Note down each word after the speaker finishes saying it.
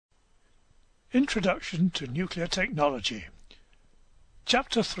Introduction to Nuclear Technology.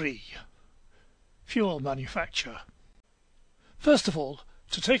 Chapter 3. Fuel Manufacture. First of all,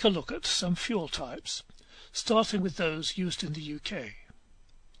 to take a look at some fuel types, starting with those used in the UK.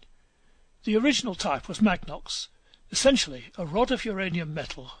 The original type was Magnox, essentially a rod of uranium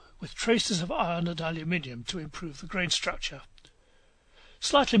metal with traces of iron and aluminium to improve the grain structure,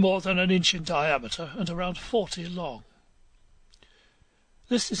 slightly more than an inch in diameter and around 40 long.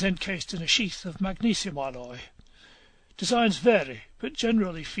 This is encased in a sheath of magnesium alloy. Designs vary, but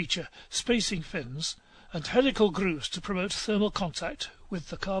generally feature spacing fins and helical grooves to promote thermal contact with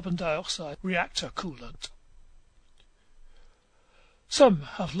the carbon dioxide reactor coolant. Some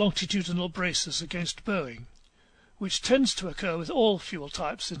have longitudinal braces against bowing, which tends to occur with all fuel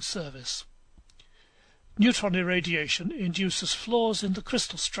types in service. Neutron irradiation induces flaws in the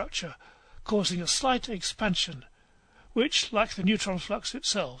crystal structure, causing a slight expansion, which, like the neutron flux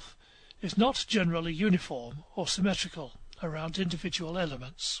itself, is not generally uniform or symmetrical around individual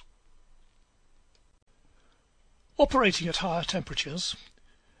elements. Operating at higher temperatures,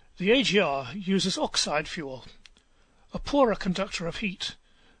 the AGR uses oxide fuel, a poorer conductor of heat,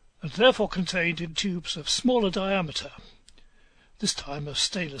 and therefore contained in tubes of smaller diameter, this time of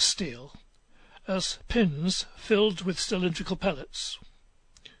stainless steel, as pins filled with cylindrical pellets.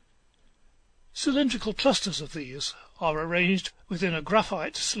 Cylindrical clusters of these are arranged within a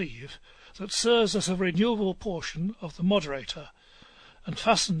graphite sleeve that serves as a renewable portion of the moderator and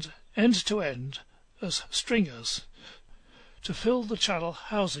fastened end to end as stringers to fill the channel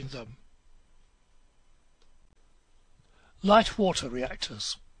housing them. Light water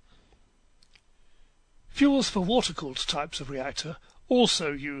reactors. Fuels for water-cooled types of reactor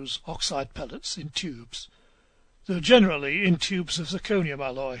also use oxide pellets in tubes, though generally in tubes of zirconium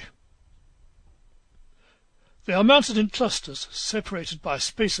alloy. They are mounted in clusters separated by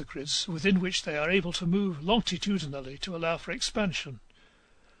spacer grids within which they are able to move longitudinally to allow for expansion,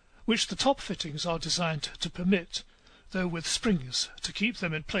 which the top fittings are designed to permit, though with springs to keep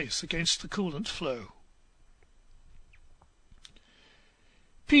them in place against the coolant flow.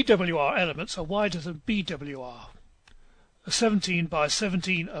 PWR elements are wider than BWR. A 17 by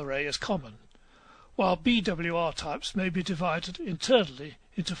 17 array is common, while BWR types may be divided internally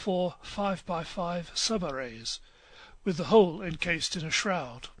into 4 5 by 5 subarrays, with the whole encased in a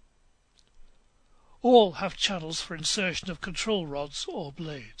shroud. All have channels for insertion of control rods or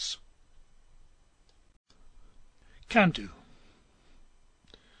blades. CANDU.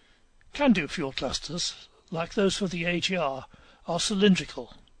 CANDU fuel clusters, like those for the AGR, are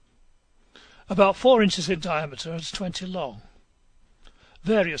cylindrical, about 4 inches in diameter and 20 long.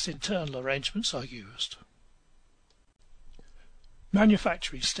 Various internal arrangements are used.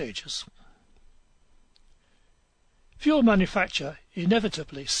 Manufacturing stages. Fuel manufacture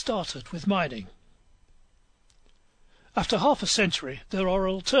inevitably started with mining. After half a century, there are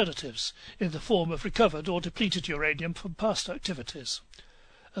alternatives in the form of recovered or depleted uranium from past activities,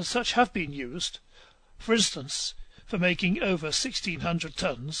 and such have been used, for instance, for making over 1,600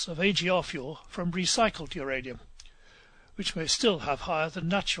 tons of AGR fuel from recycled uranium, which may still have higher than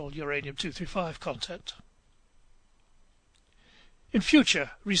natural uranium-235 content. In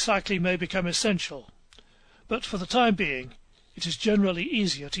future, recycling may become essential, but for the time being, it is generally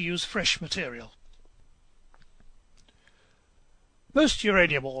easier to use fresh material. Most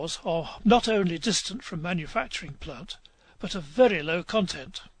uranium ores are not only distant from manufacturing plant, but of very low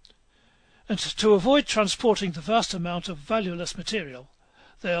content, and to avoid transporting the vast amount of valueless material,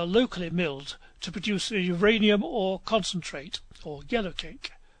 they are locally milled to produce a uranium ore concentrate, or yellow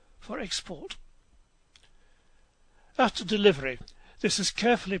cake, for export. After delivery, this is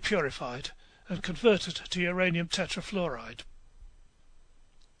carefully purified and converted to uranium tetrafluoride.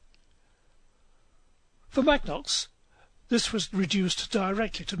 For Magnox, this was reduced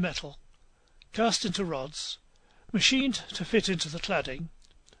directly to metal, cast into rods, machined to fit into the cladding,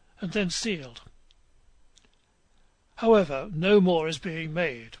 and then sealed. However, no more is being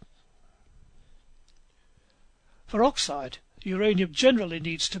made. For oxide, uranium generally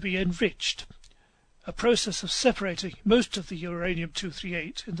needs to be enriched, a process of separating most of the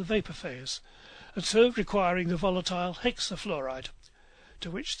uranium-238 in the vapor phase, and so requiring the volatile hexafluoride, to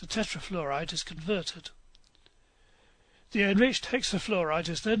which the tetrafluoride is converted. The enriched hexafluoride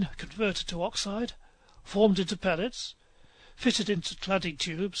is then converted to oxide, formed into pellets, fitted into cladding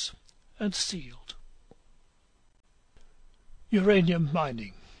tubes, and sealed. Uranium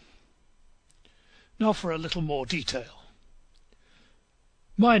mining. Now for a little more detail.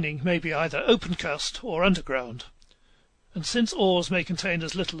 Mining may be either open cast or underground, and since ores may contain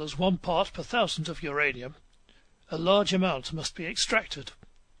as little as 1 part per thousand of uranium, a large amount must be extracted.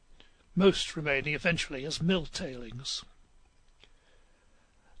 most remaining eventually as mill tailings.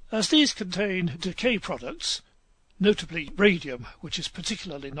 As these contain decay products, notably radium, which is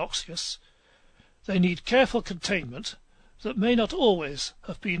particularly noxious, they need careful containment that may not always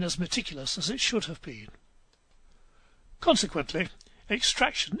have been as meticulous as it should have been. Consequently,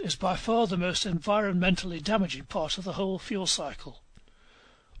 extraction is by far the most environmentally damaging part of the whole fuel cycle.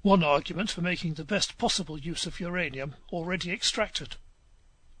 One argument for making the best possible use of uranium already extracted.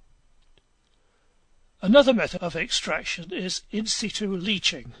 Another method of extraction is in situ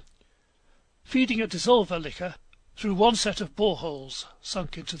leaching, feeding a dissolver liquor through one set of boreholes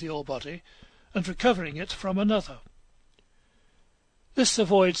sunk into the ore body and recovering it from another. This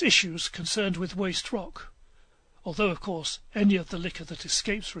avoids issues concerned with waste rock, although of course any of the liquor that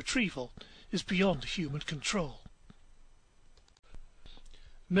escapes retrieval is beyond human control.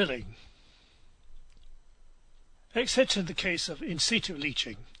 Milling. Except in the case of in situ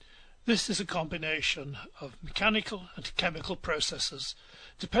leaching, this is a combination of mechanical and chemical processes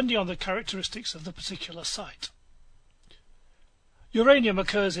depending on the characteristics of the particular site. Uranium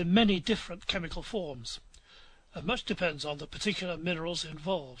occurs in many different chemical forms, and much depends on the particular minerals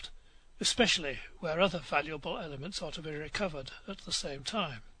involved, especially where other valuable elements are to be recovered at the same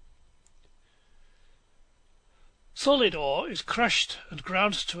time. Solid ore is crushed and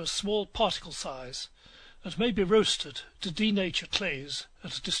ground to a small particle size and may be roasted to denature clays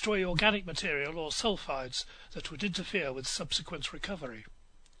and destroy organic material or sulfides that would interfere with subsequent recovery.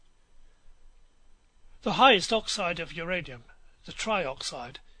 The highest oxide of uranium, the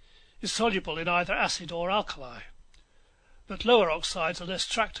trioxide, is soluble in either acid or alkali, but lower oxides are less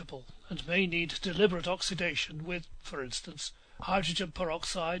tractable and may need deliberate oxidation with, for instance, hydrogen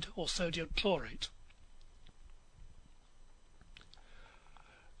peroxide or sodium chlorate.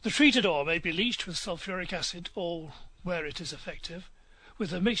 The treated ore may be leached with sulfuric acid or, where it is effective,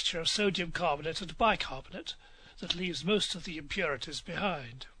 with a mixture of sodium carbonate and bicarbonate that leaves most of the impurities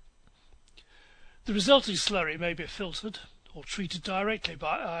behind. The resulting slurry may be filtered or treated directly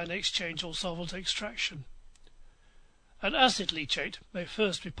by ion exchange or solvent extraction. An acid leachate may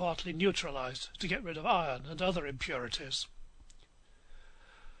first be partly neutralized to get rid of iron and other impurities.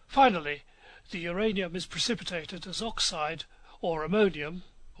 Finally, the uranium is precipitated as oxide or ammonium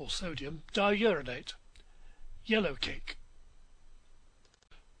or sodium diuranate, yellow cake.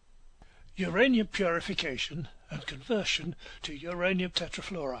 Uranium purification and conversion to uranium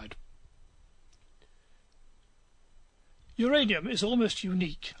tetrafluoride. Uranium is almost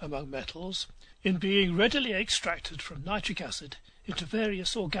unique among metals in being readily extracted from nitric acid into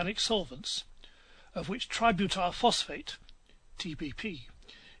various organic solvents, of which tributyl phosphate, TBP,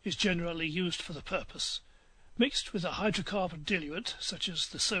 is generally used for the purpose, mixed with a hydrocarbon diluent such as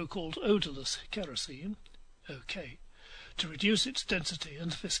the so-called odorless kerosene, OK, to reduce its density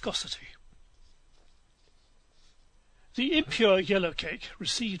and viscosity. The impure yellow cake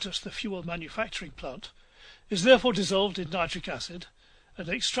received at the fuel manufacturing plant is therefore dissolved in nitric acid and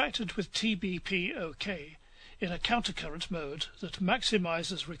extracted with TBP-OK in a countercurrent mode that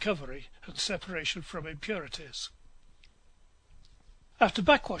maximizes recovery and separation from impurities. After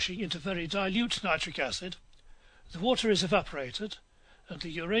backwashing into very dilute nitric acid, the water is evaporated and the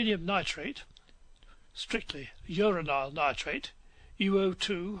uranium nitrate, strictly uranyl nitrate,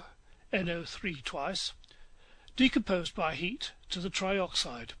 UO2, NO3 twice, decomposed by heat to the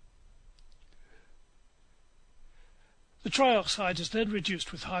trioxide. The trioxide is then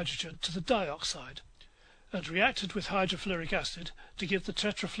reduced with hydrogen to the dioxide and reacted with hydrofluoric acid to give the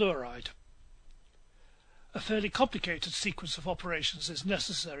tetrafluoride. A fairly complicated sequence of operations is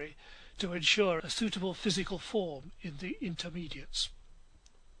necessary to ensure a suitable physical form in the intermediates.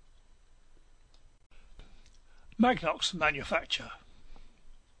 Magnox manufacture.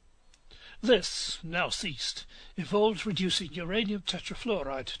 This, now ceased, involved reducing uranium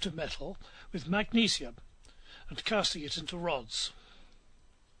tetrafluoride to metal with magnesium and casting it into rods.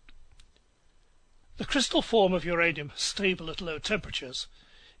 The crystal form of uranium, stable at low temperatures,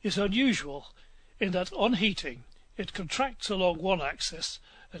 is unusual in that on heating it contracts along one axis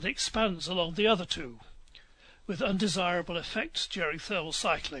and expands along the other two, with undesirable effects during thermal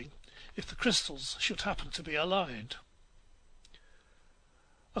cycling if the crystals should happen to be aligned.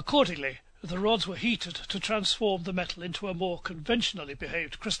 Accordingly, the rods were heated to transform the metal into a more conventionally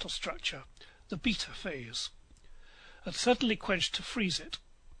behaved crystal structure, the beta phase, and suddenly quenched to freeze it,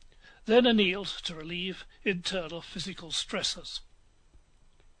 then annealed to relieve internal physical stresses.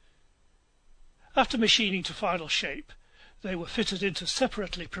 After machining to final shape, they were fitted into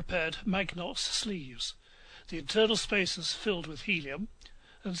separately prepared Magnox sleeves, the internal spaces filled with helium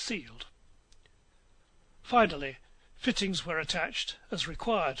and sealed. Finally, Fittings were attached as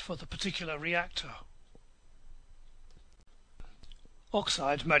required for the particular reactor.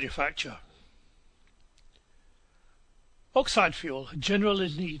 Oxide manufacture. Oxide fuel generally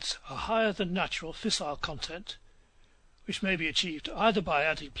needs a higher than natural fissile content, which may be achieved either by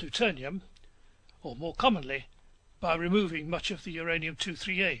adding plutonium or, more commonly, by removing much of the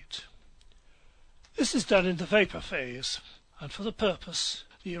uranium-238. This is done in the vapour phase, and for the purpose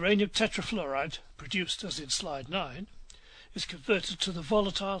the uranium tetrafluoride, produced as in slide 9, is converted to the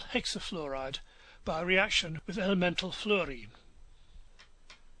volatile hexafluoride by a reaction with elemental fluorine.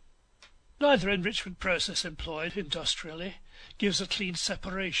 Neither enrichment process employed industrially gives a clean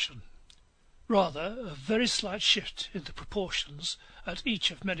separation. Rather, a very slight shift in the proportions at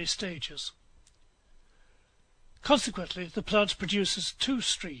each of many stages. Consequently, the plant produces two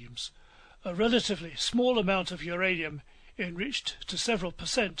streams, a relatively small amount of uranium enriched to several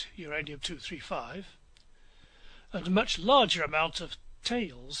percent uranium-235, and a much larger amount of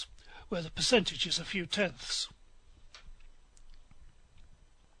tails, where the percentage is a few tenths.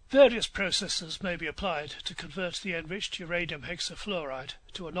 Various processes may be applied to convert the enriched uranium hexafluoride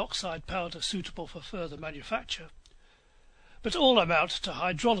to an oxide powder suitable for further manufacture, but all amount to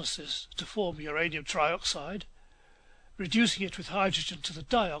hydrolysis to form uranium trioxide, reducing it with hydrogen to the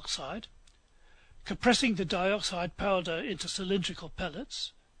dioxide, compressing the dioxide powder into cylindrical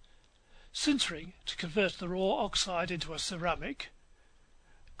pellets, sintering to convert the raw oxide into a ceramic,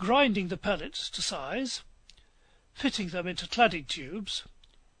 grinding the pellets to size, fitting them into cladding tubes,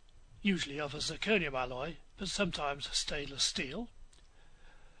 usually of a zirconium alloy, but sometimes stainless steel,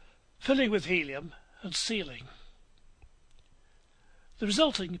 filling with helium and sealing. The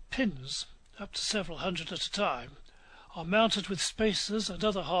resulting pins, up to several hundred at a time, are mounted with spacers and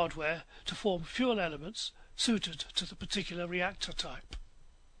other hardware to form fuel elements suited to the particular reactor type.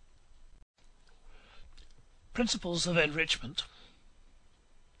 Principles of enrichment.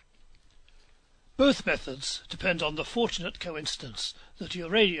 Both methods depend on the fortunate coincidence that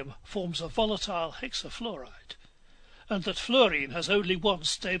uranium forms a volatile hexafluoride and that fluorine has only one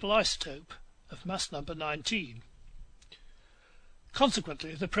stable isotope of mass number 19.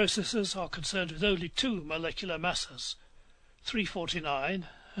 Consequently, the processes are concerned with only two molecular masses, 349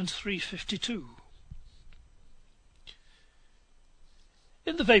 and 352.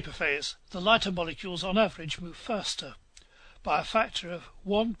 In the vapour phase, the lighter molecules on average move faster, by a factor of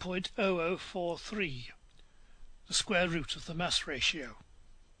 1.0043, the square root of the mass ratio.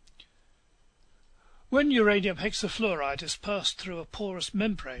 When uranium hexafluoride is passed through a porous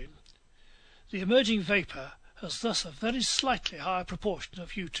membrane, the emerging vapour has thus a very slightly higher proportion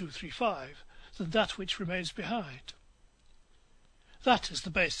of U-235 than that which remains behind. That is the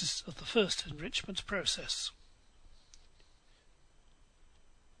basis of the first enrichment process.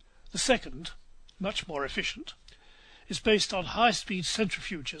 The second, much more efficient, is based on high-speed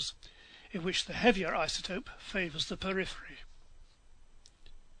centrifuges in which the heavier isotope favours the periphery.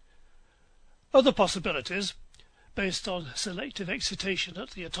 Other possibilities, based on selective excitation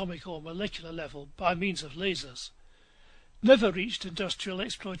at the atomic or molecular level by means of lasers, never reached industrial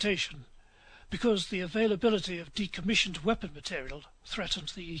exploitation because the availability of decommissioned weapon material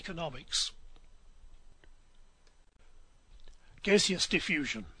threatened the economics. Gaseous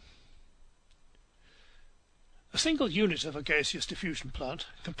diffusion. A single unit of a gaseous diffusion plant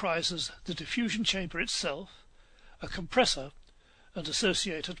comprises the diffusion chamber itself, a compressor, and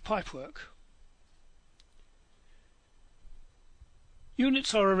associated pipework.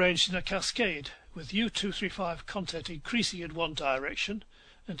 Units are arranged in a cascade with U-235 content increasing in one direction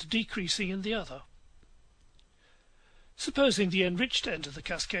and decreasing in the other. Supposing the enriched end of the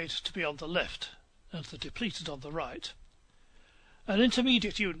cascade to be on the left and the depleted on the right, an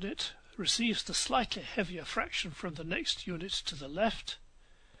intermediate unit receives the slightly heavier fraction from the next unit to the left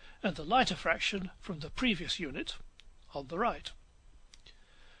and the lighter fraction from the previous unit on the right.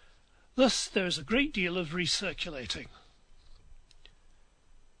 Thus there is a great deal of recirculating.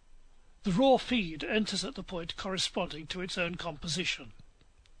 The raw feed enters at the point corresponding to its own composition.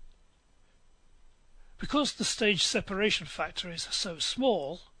 Because the stage separation factor is so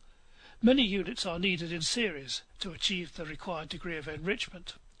small, many units are needed in series to achieve the required degree of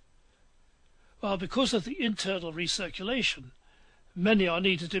enrichment, while because of the internal recirculation, many are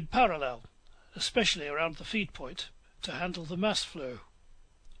needed in parallel, especially around the feed point, to handle the mass flow.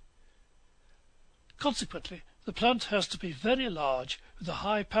 Consequently, the plant has to be very large with a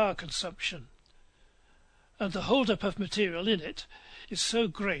high power consumption, and the hold-up of material in it is so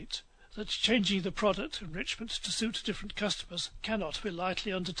great that changing the product enrichment to suit different customers cannot be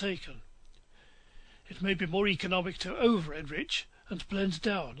lightly undertaken. It may be more economic to over-enrich and blend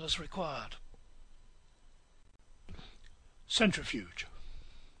down as required. Centrifuge.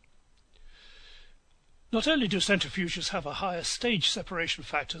 Not only do centrifuges have a higher stage separation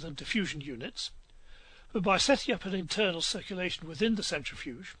factor than diffusion units, but by setting up an internal circulation within the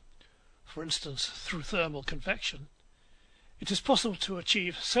centrifuge, for instance through thermal convection, it is possible to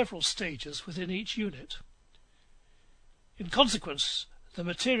achieve several stages within each unit. In consequence, the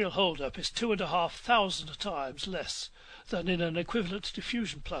material hold-up is 2,500 times less than in an equivalent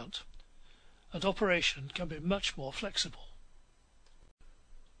diffusion plant, and operation can be much more flexible.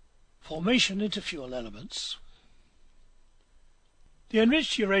 Formation into fuel elements. The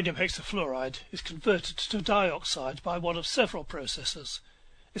enriched uranium hexafluoride is converted to dioxide by one of several processes,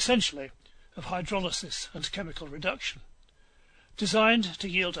 essentially of hydrolysis and chemical reduction, designed to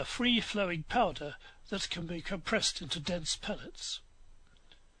yield a free-flowing powder that can be compressed into dense pellets.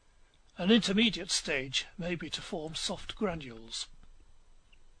 An intermediate stage may be to form soft granules.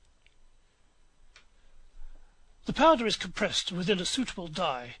 The powder is compressed within a suitable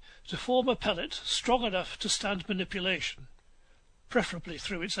die to form a pellet strong enough to stand manipulation, preferably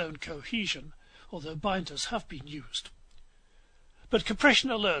through its own cohesion, although binders have been used. But compression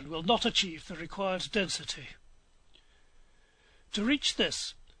alone will not achieve the required density. To reach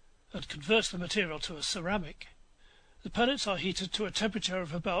this and convert the material to a ceramic, the pellets are heated to a temperature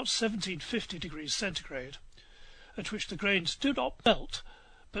of about 1750 degrees centigrade, at which the grains do not melt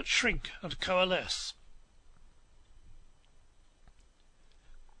but shrink and coalesce.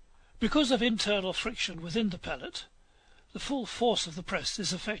 Because of internal friction within the pellet, the full force of the press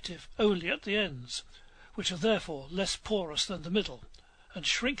is effective only at the ends, which are therefore less porous than the middle and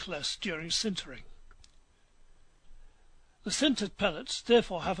shrink less during sintering. The sintered pellets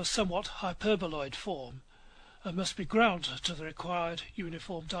therefore have a somewhat hyperboloid form and must be ground to the required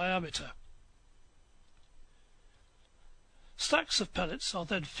uniform diameter. Stacks of pellets are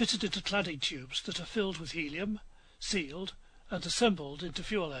then fitted into cladding tubes that are filled with helium, sealed, and assembled into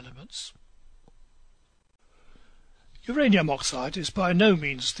fuel elements. Uranium oxide is by no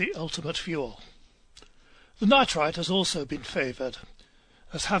means the ultimate fuel. The nitride has also been favoured,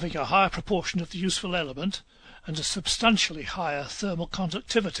 as having a higher proportion of the useful element and a substantially higher thermal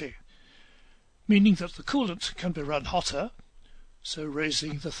conductivity, meaning that the coolant can be run hotter, so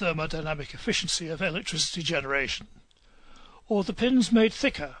raising the thermodynamic efficiency of electricity generation, or the pins made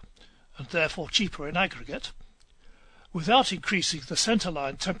thicker, and therefore cheaper in aggregate, without increasing the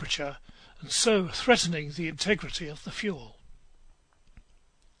centerline temperature and so threatening the integrity of the fuel.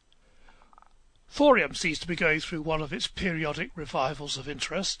 Thorium seems to be going through one of its periodic revivals of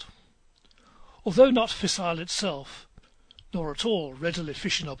interest. Although not fissile itself, nor at all readily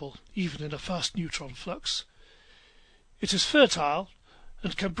fissionable even in a fast neutron flux, it is fertile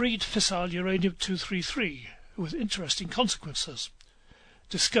and can breed fissile uranium-233 with interesting consequences,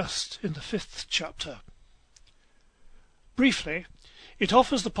 discussed in the 5th chapter. Briefly, it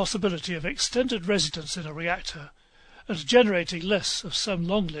offers the possibility of extended residence in a reactor and generating less of some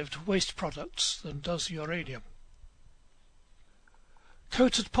long-lived waste products than does uranium.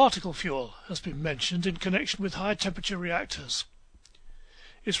 Coated particle fuel has been mentioned in connection with high-temperature reactors.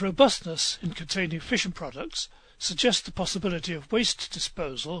 Its robustness in containing fission products suggests the possibility of waste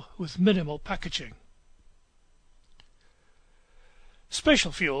disposal with minimal packaging.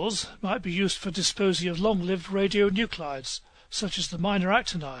 Special fuels might be used for disposing of long-lived radionuclides, such as the minor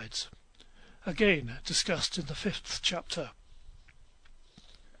actinides, again discussed in the 5th chapter.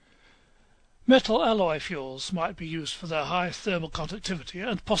 Metal alloy fuels might be used for their high thermal conductivity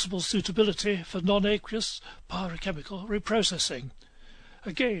and possible suitability for non-aqueous pyrochemical reprocessing,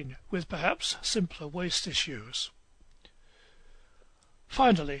 again with perhaps simpler waste issues.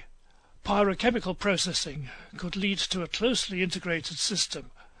 Finally, pyrochemical processing could lead to a closely integrated system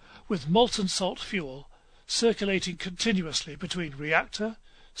with molten salt fuel circulating continuously between reactor,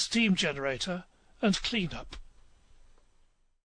 steam generator and cleanup.